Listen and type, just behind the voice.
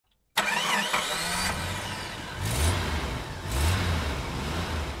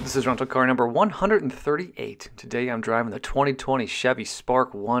This is rental car number 138. Today I'm driving the 2020 Chevy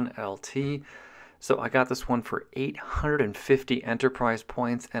Spark 1 LT. So I got this one for 850 enterprise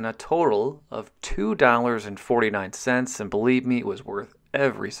points and a total of $2.49. And believe me, it was worth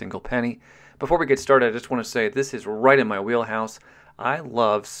every single penny. Before we get started, I just want to say this is right in my wheelhouse. I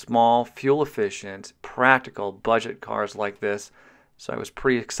love small, fuel-efficient, practical budget cars like this. So I was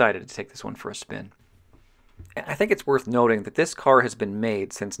pretty excited to take this one for a spin. I think it's worth noting that this car has been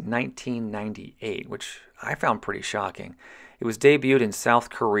made since 1998, which I found pretty shocking. It was debuted in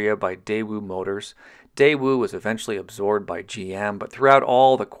South Korea by Daewoo Motors. Daewoo was eventually absorbed by GM, but throughout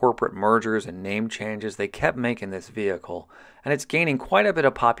all the corporate mergers and name changes, they kept making this vehicle. And it's gaining quite a bit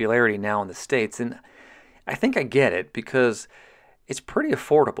of popularity now in the States, and I think I get it because it's pretty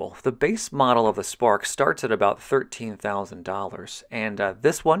affordable. The base model of the Spark starts at about $13,000, and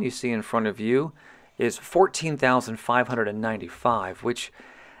this one you see in front of you is $14,595, which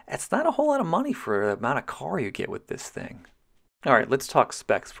that's not a whole lot of money for the amount of car you get with this thing. All right, let's talk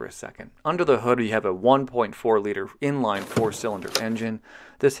specs for a second. Under the hood, you have a 1.4-liter inline four-cylinder engine.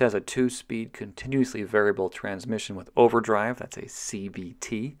 This has a 2-speed continuously variable transmission with overdrive. That's a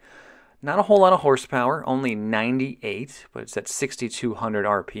CVT. Not a whole lot of horsepower, only 98, but it's at 6,200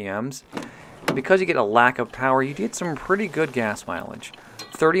 RPMs. Because you get a lack of power, you get some pretty good gas mileage.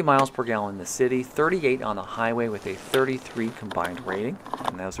 30 miles per gallon in the city, 38 on the highway with a 33 combined rating.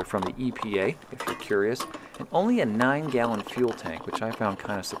 And those are from the EPA, if you're curious. And only a 9-gallon fuel tank, which I found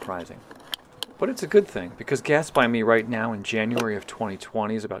kind of surprising. But it's a good thing, because gas by me right now in January of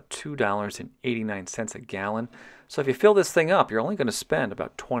 2020 is about $2.89 a gallon. So if you fill this thing up, you're only going to spend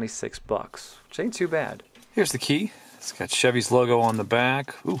about 26 bucks, which ain't too bad. Here's the key. It's got Chevy's logo on the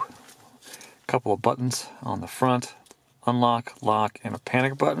back. Ooh, a couple of buttons on the front. Unlock, lock, and a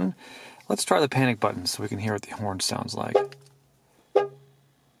panic button. Let's try the panic button so we can hear what the horn sounds like.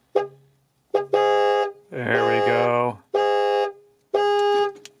 There we go.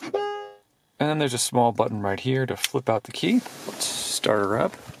 And then there's a small button right here to flip out the key. Let's start her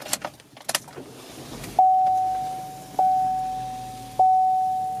up.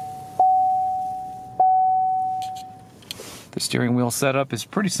 The steering wheel setup is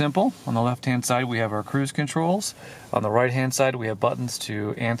pretty simple. On the left-hand side, we have our cruise controls. On the right-hand side, we have buttons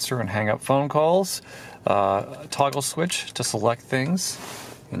to answer and hang up phone calls, a toggle switch to select things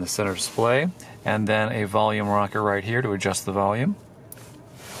in the center display, and then a volume rocker right here to adjust the volume.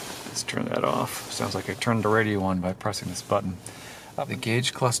 Let's turn that off. Sounds like I turned the radio on by pressing this button. The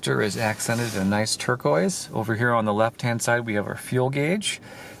gauge cluster is accented in a nice turquoise. Over here on the left-hand side, we have our fuel gauge.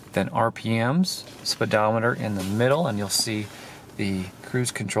 Then RPMs, speedometer in the middle, and you'll see the cruise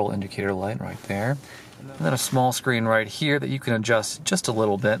control indicator light right there. And then a small screen right here that you can adjust just a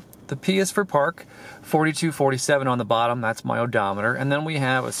little bit. The P is for park, 4247 on the bottom, that's my odometer. And then we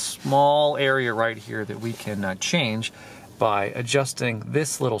have a small area right here that we can change by adjusting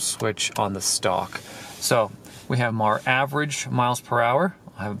this little switch on the stalk. So we have our average miles per hour.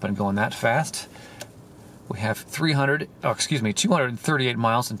 I haven't been going that fast. We have 238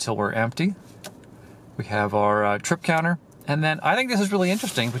 miles until we're empty. We have our trip counter. And then I think this is really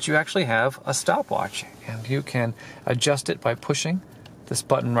interesting, but you actually have a stopwatch. And you can adjust it by pushing this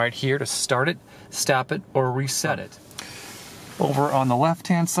button right here to start it, stop it, or reset it. Over on the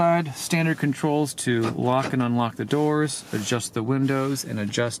left-hand side, standard controls to lock and unlock the doors, adjust the windows, and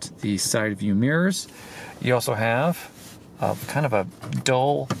adjust the side view mirrors. You also have kind of a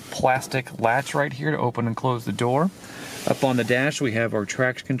dull plastic latch right here to open and close the door. Up on the dash we have our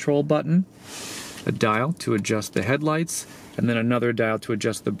traction control button, a dial to adjust the headlights, and then another dial to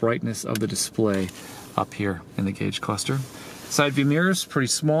adjust the brightness of the display up here in the gauge cluster. Side view mirrors, pretty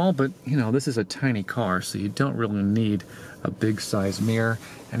small, but you know, this is a tiny car, so you don't really need a big size mirror,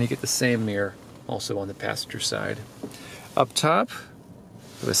 and you get the same mirror also on the passenger side. Up top,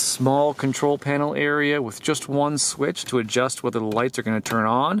 a small control panel area with just one switch to adjust whether the lights are going to turn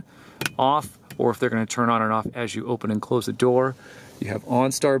on, off, or if they're going to turn on and off as you open and close the door. You have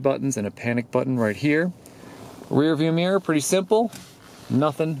OnStar buttons and a panic button right here. Rear view mirror, pretty simple.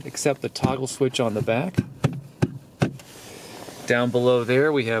 Nothing except the toggle switch on the back. Down below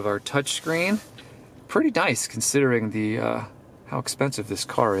there we have our touch screen. Pretty nice considering the how expensive this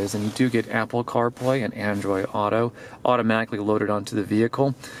car is, and you do get Apple CarPlay and Android Auto automatically loaded onto the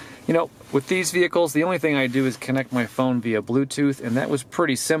vehicle. You know, with these vehicles, the only thing I do is connect my phone via Bluetooth, and that was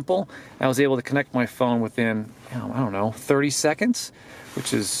pretty simple. I was able to connect my phone within, I don't know, 30 seconds,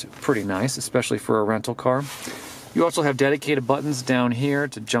 which is pretty nice, especially for a rental car. You also have dedicated buttons down here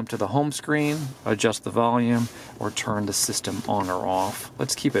to jump to the home screen, adjust the volume, or turn the system on or off.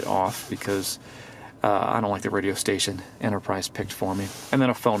 Let's keep it off because I don't like the radio station Enterprise picked for me. And then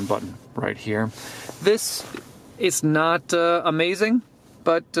a phone button right here. This is not amazing,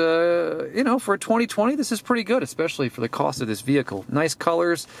 but you know, for 2020, this is pretty good, especially for the cost of this vehicle. Nice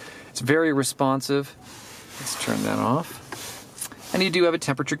colors. It's very responsive. Let's turn that off. And you do have a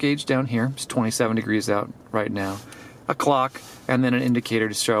temperature gauge down here. It's 27 degrees out right now. A clock, and then an indicator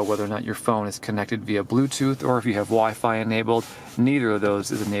to show whether or not your phone is connected via Bluetooth or if you have Wi-Fi enabled. Neither of those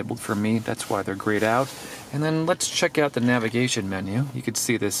is enabled for me. That's why they're grayed out. And then let's check out the navigation menu. You can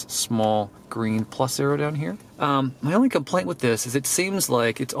see this small green plus arrow down here. My only complaint with this is it seems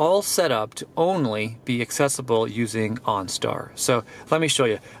like it's all set up to only be accessible using OnStar. So let me show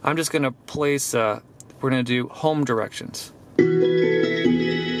you. I'm just going to place, we're going to do home directions.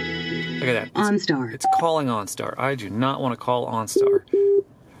 Look at that. OnStar. It's calling OnStar. I do not want to call OnStar.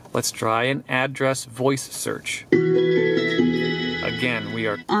 Let's try an address voice search. Again, we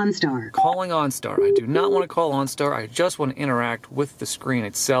are OnStar. Calling OnStar. I do not want to call OnStar. I just want to interact with the screen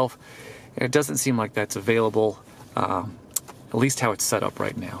itself. And it doesn't seem like that's available, at least how it's set up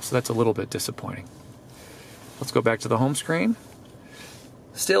right now. So that's a little bit disappointing. Let's go back to the home screen.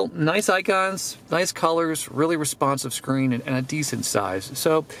 Still, nice icons, nice colors, really responsive screen, and a decent size.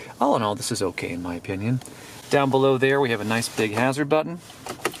 So, all in all, this is okay in my opinion. Down below there, we have a nice big hazard button,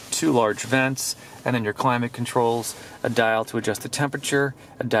 2 large vents, and then your climate controls, a dial to adjust the temperature,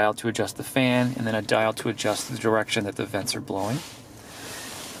 a dial to adjust the fan, and then a dial to adjust the direction that the vents are blowing.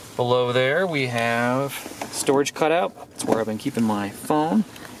 Below there, we have storage cutout. That's where I've been keeping my phone.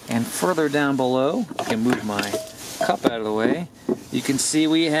 And further down below, I can move my cup out of the way. You can see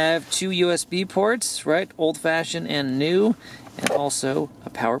we have 2 USB ports, right? Old-fashioned and new, and also a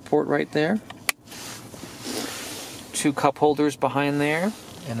power port right there. 2 cup holders behind there,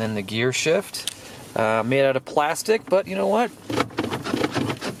 and then the gear shift. Made out of plastic, but you know what?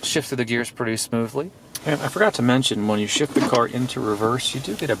 Shifted the gears pretty smoothly. And I forgot to mention, when you shift the car into reverse, you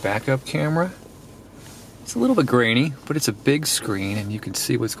do get a backup camera. It's a little bit grainy, but it's a big screen and you can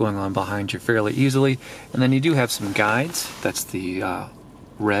see what's going on behind you fairly easily. And then you do have some guides. That's the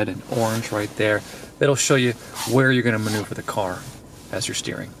red and orange right there. That'll show you where you're going to maneuver the car as you're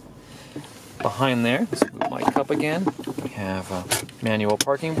steering. Behind there, let's move my cup again. We have a manual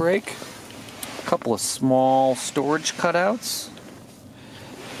parking brake, a couple of small storage cutouts,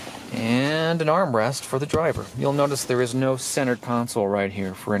 and an armrest for the driver. You'll notice there is no centered console right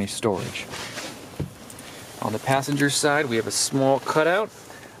here for any storage. On the passenger side, we have a small cutout.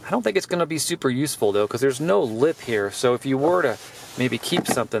 I don't think it's going to be super useful though, because there's no lip here. So if you were to maybe keep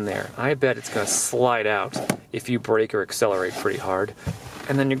something there, I bet it's going to slide out if you brake or accelerate pretty hard.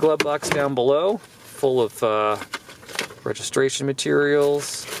 And then your glove box down below, full of registration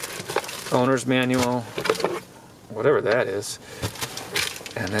materials, owner's manual, whatever that is.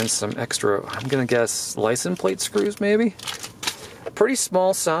 And then some extra, I'm going to guess, license plate screws maybe? Pretty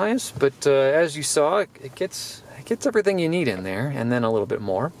small size, but as you saw, it gets everything you need in there, and then a little bit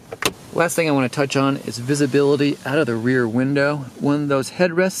more. Last thing I want to touch on is visibility out of the rear window. When those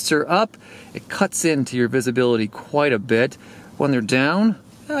headrests are up, it cuts into your visibility quite a bit. When they're down,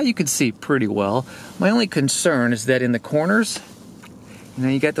 you can see pretty well. My only concern is that in the corners, you know,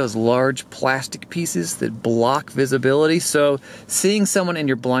 you got those large plastic pieces that block visibility, so seeing someone in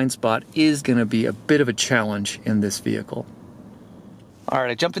your blind spot is going to be a bit of a challenge in this vehicle.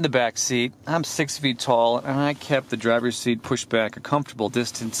 Alright, I jumped in the back seat. I'm 6 feet tall, and I kept the driver's seat pushed back a comfortable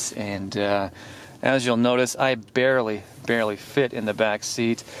distance, and as you'll notice, I barely fit in the back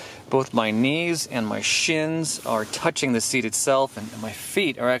seat. Both my knees and my shins are touching the seat itself, and my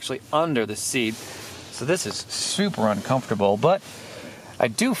feet are actually under the seat. So this is super uncomfortable, but I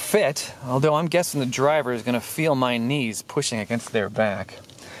do fit, although I'm guessing the driver is going to feel my knees pushing against their back.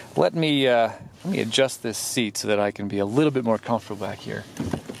 Let me adjust this seat so that I can be a little bit more comfortable back here.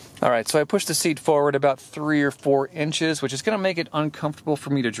 Alright, so I pushed the seat forward about 3 or 4 inches, which is going to make it uncomfortable for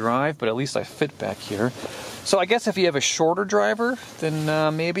me to drive, but at least I fit back here. So I guess if you have a shorter driver,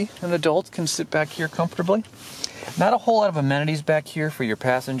 then maybe an adult can sit back here comfortably. Not a whole lot of amenities back here for your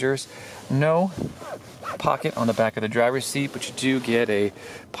passengers. No pocket on the back of the driver's seat, but you do get a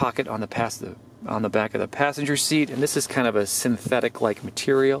pocket on the back of the passenger seat, and this is kind of a synthetic-like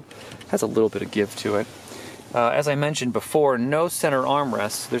material. Has a little bit of give to it. As I mentioned before, no center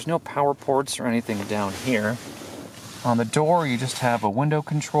armrests. There's no power ports or anything down here. On the door, you just have a window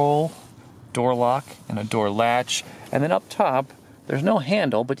control, door lock, and a door latch. And then up top, there's no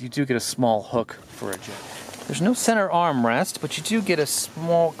handle, but you do get a small hook for a jack. There's no center armrest, but you do get a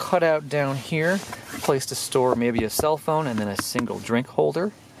small cutout down here, place to store maybe a cell phone, and then a single drink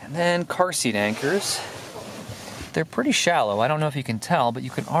holder. And then car seat anchors. they're pretty shallow. I don't know if you can tell, but you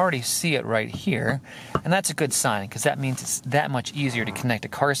can already see it right here. And that's a good sign, because that means it's that much easier to connect a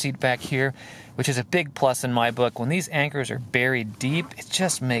car seat back here, which is a big plus in my book. When these anchors are buried deep, it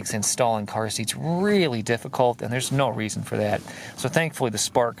just makes installing car seats really difficult, and there's no reason for that. So thankfully the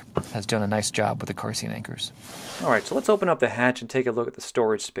Spark has done a nice job with the car seat anchors. Alright, so let's open up the hatch and take a look at the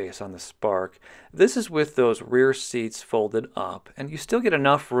storage space on the Spark. This is with those rear seats folded up, and you still get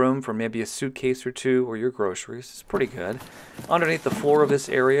enough room for maybe a suitcase or two or your groceries. It's pretty good. Underneath the floor of this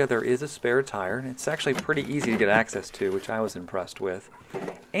area there is a spare tire, and it's actually pretty easy to get access to, which I was impressed with.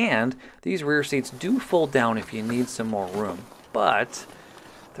 And these rear seats do fold down if you need some more room, but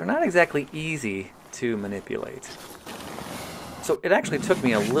they're not exactly easy to manipulate. So it actually took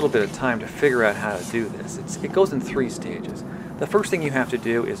me a little bit of time to figure out how to do this. It goes in 3 stages. The first thing you have to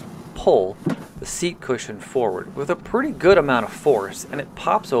do is pull the seat cushion forward with a pretty good amount of force, and it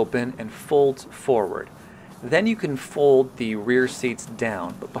pops open and folds forward. Then you can fold the rear seats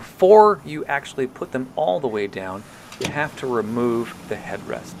down, but before you actually put them all the way down, you have to remove the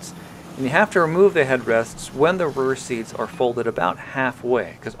headrests. And you have to remove the headrests when the rear seats are folded about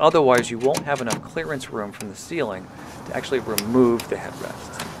halfway, because otherwise you won't have enough clearance room from the ceiling to actually remove the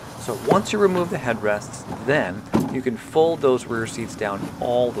headrests. So once you remove the headrests, then you can fold those rear seats down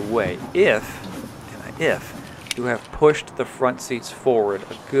all the way if you have pushed the front seats forward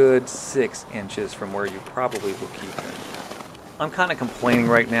a good 6 inches from where you probably will keep them. I'm kind of complaining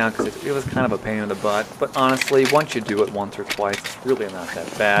right now because it was kind of a pain in the butt, but honestly, once you do it once or twice, it's really not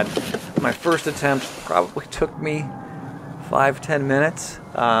that bad. My first attempt probably took me 5-10 minutes,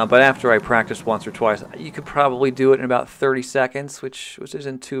 but after I practiced once or twice, you could probably do it in about 30 seconds, which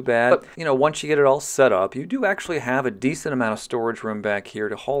isn't too bad. But, you know, once you get it all set up, you do actually have a decent amount of storage room back here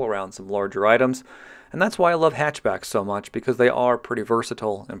to haul around some larger items, and that's why I love hatchbacks so much, because they are pretty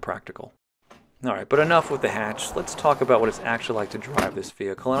versatile and practical. Alright, but enough with the hatch. Let's talk about what it's actually like to drive this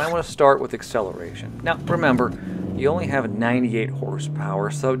vehicle, and I want to start with acceleration. Now, remember, you only have 98 horsepower,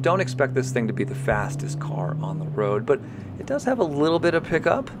 so don't expect this thing to be the fastest car on the road, but it does have a little bit of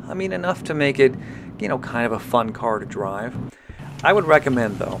pickup. I mean, enough to make it, you know, kind of a fun car to drive. I would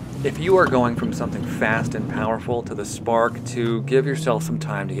recommend, though, if you are going from something fast and powerful to the Spark, to give yourself some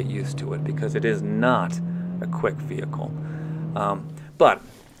time to get used to it, because it is not a quick vehicle. But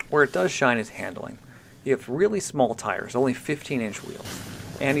where it does shine is handling. You have really small tires, only 15-inch wheels,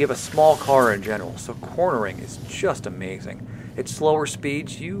 and you have a small car in general, so cornering is just amazing. At slower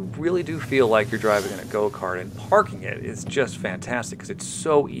speeds, you really do feel like you're driving in a go-kart, and parking it is just fantastic because it's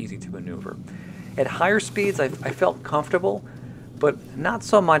so easy to maneuver. At higher speeds, I felt comfortable, but not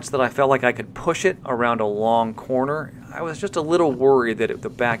so much that I felt like I could push it around a long corner. I was just a little worried that the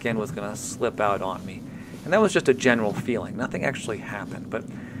back end was going to slip out on me. And that was just a general feeling. Nothing actually happened, but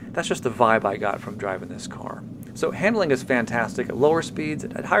that's just the vibe I got from driving this car. So handling is fantastic at lower speeds.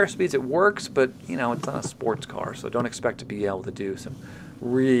 At higher speeds it works, but you know, it's not a sports car, so don't expect to be able to do some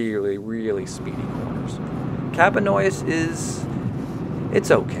really, really speedy corners. Cabin noise it's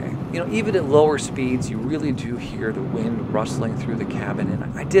okay. You know, even at lower speeds, you really do hear the wind rustling through the cabin,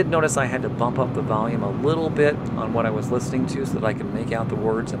 and I did notice I had to bump up the volume a little bit on what I was listening to so that I could make out the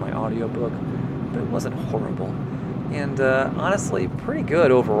words in my audiobook, but it wasn't horrible. And honestly, pretty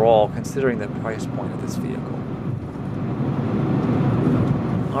good overall considering the price point of this vehicle.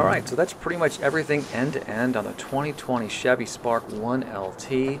 Alright, so that's pretty much everything end-to-end on the 2020 Chevy Spark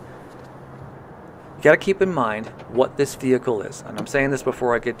 1LT. You got to keep in mind what this vehicle is, and I'm saying this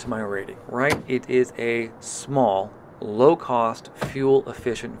before I get to my rating, right? It is a small, low-cost,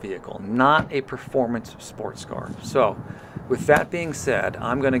 fuel-efficient vehicle, not a performance sports car. So, with that being said,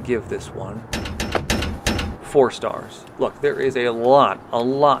 I'm going to give this one 4 stars. Look, there is a lot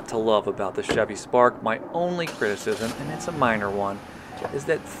to love about the Chevy Spark. My only criticism, and it's a minor one, is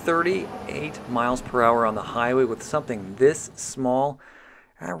that 38 miles per hour on the highway with something this small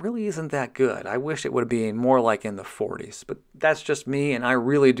really isn't that good. I wish it would be more like in the 40s, but that's just me, and I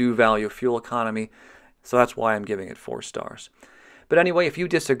really do value fuel economy, so that's why I'm giving it 4 stars. But anyway, if you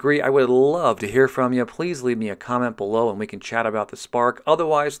disagree, I would love to hear from you. Please leave me a comment below and we can chat about the Spark.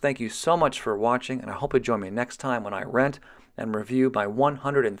 Otherwise, thank you so much for watching, and I hope you join me next time when I rent and review my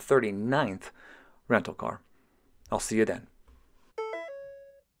 139th rental car. I'll see you then.